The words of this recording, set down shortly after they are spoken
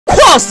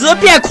矿石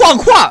变矿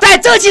矿。在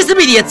这期视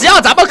频里，只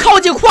要咱们靠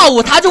近矿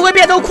物，它就会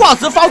变成矿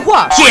石方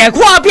块，铁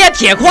矿变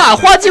铁矿，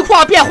黄金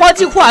矿变黄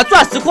金矿，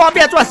钻石矿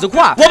变钻石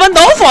矿。我们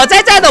能否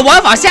在这样的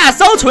玩法下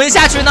生存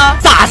下去呢？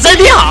咋是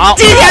你好，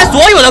今天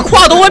所有的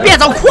矿都会变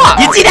成矿，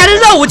你今天的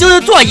任务就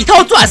是做一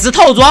套钻石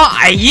套装。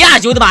哎呀，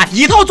兄弟们，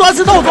一套钻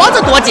石套装这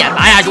多简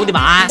单呀，兄弟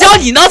们！只要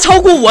你能超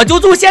过我，就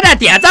祝现在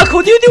点赞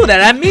扣丢丢的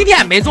人明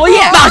天没作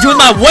业。那兄弟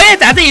们，我也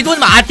在这里祝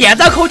你们点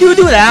赞扣丢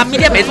丢的人明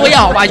天没作业，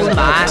好吧，兄弟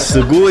们？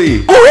是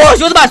贵哦，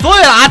兄弟们，所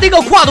有的这个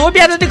矿都会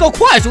变成这个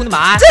矿，兄弟们，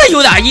这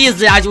有点意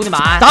思呀，兄弟们。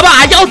咱们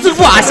要致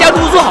富先读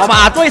书好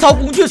吧，做一套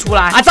工具出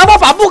来咱们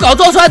把木镐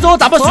做出来之后，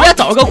咱们随便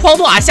找一个矿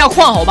洞下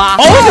矿好吧。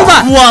哦，兄弟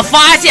们，我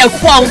发现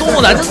矿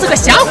洞了，这是个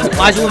峡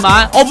谷啊，兄弟们。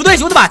哦，不对，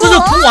兄弟们，这是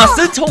通往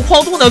深层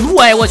矿洞的路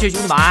哎，我去，兄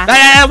弟们，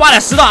来挖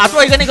点石头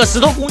做一个那个石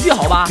头工具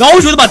好吧。然后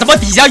兄弟们，咱们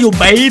底下有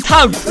煤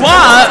炭矿，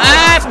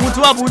哎，不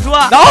错不错。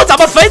然后咱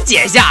们分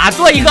解一下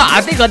做一个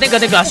那个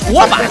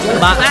火把，兄弟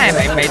们，哎，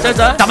美真，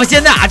咱们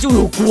现在就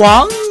有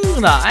光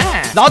了，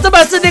哎，然后这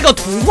边是那个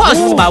土矿，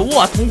兄弟们，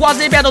哇，土矿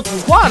这边的土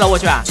矿了，我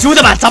去，兄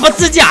弟们，咱们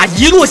自己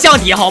一路向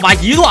底，好吧，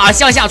一路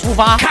向下出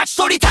发。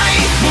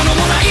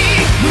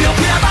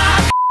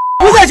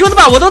不是兄弟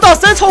们，我都到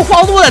深层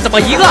矿路了，怎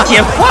么一个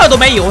铁块都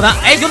没有呢？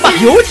哎，兄弟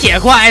们，有铁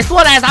块，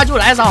说来啥就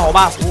来啥，好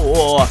吧。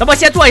咱们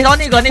先做一套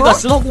那个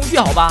石头工具，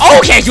好吧。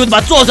OK， 兄弟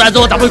们，做出来之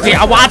后，咱们就可以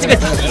挖这个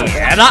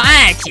铁了，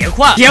哎，铁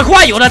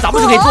块有了，咱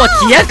们就可以做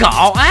铁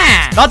镐，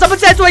哎，然后咱们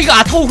再做一个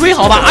头盔，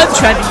好吧，安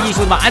全第一，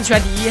兄弟们，安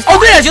全第一。哦，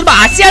对了，兄弟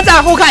们，先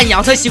赞后看，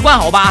养成习惯，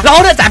好吧。然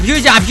后呢，咱评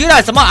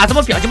论什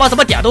么表情包，什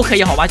么点都可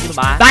以，好吧，兄弟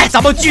们。来，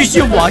咱们继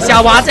续往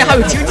下挖，这还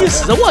有经济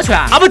石，我去，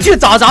咱们去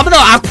找咱们的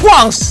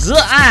矿石，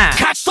哎。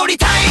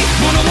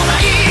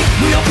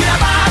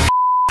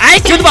哎，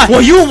兄弟们，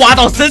我又挖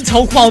到深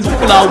层矿洞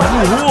了，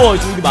兄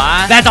弟们，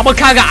来，咱们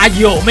看看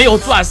有没有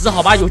钻石，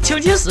好吧，有青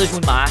金石，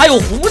兄弟们，还有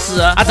红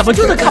石怎么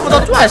就是看不到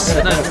钻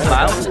石呢，兄弟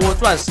们？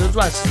钻石。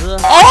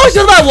哦，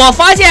兄弟们，我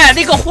发现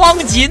那个黄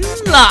金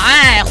了，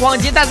哎，黄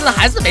金，但是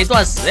还是没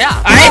钻石呀。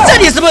哎，这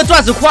里是不是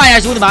钻石块呀，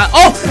兄弟们？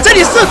哦，这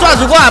里是钻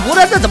石块，不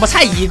过这怎么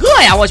才一个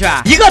呀？我去，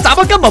一个咱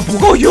们根本不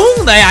够用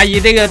的呀，以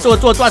这个做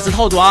钻石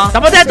套装，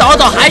咱们再找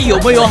找还有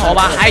没有，好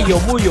吧？还有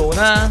没有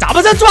呢？咱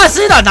们这钻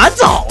石有点难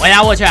找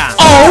呀，我去。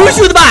哦，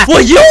兄弟们，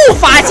我又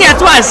发现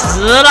钻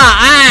石了，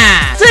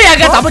哎，这样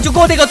该咱们就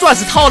够那个钻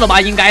石套了吧？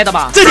应该的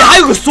吧？这里还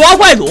有个刷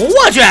怪龙，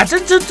我去，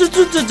这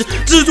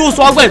蜘蛛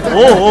刷怪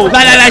龙，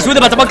来，兄弟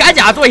们，咱们赶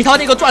紧做一套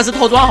那个钻石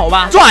套装，好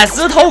吧？钻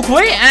石头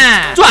盔，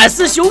哎，钻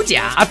石胸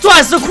甲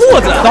钻石裤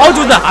子，然后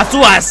就是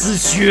钻石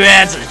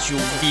靴子，兄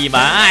弟们，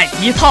哎，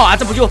一套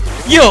这不就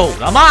有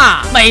了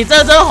嘛？美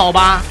真好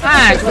吧？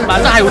哎，兄弟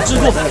们，这还有蜘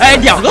蛛，哎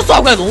，2个刷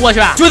怪龙，我去，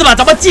兄弟们，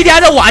咱们今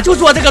天任务就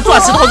做这个钻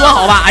石套装，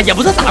好吧？也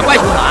不是打怪，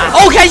兄弟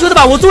们。OK， 兄弟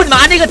们，我祝你们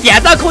那个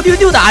点赞扣丢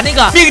丢的那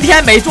个明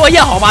天没作业，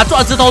好吗？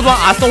钻石套装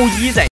收1噻。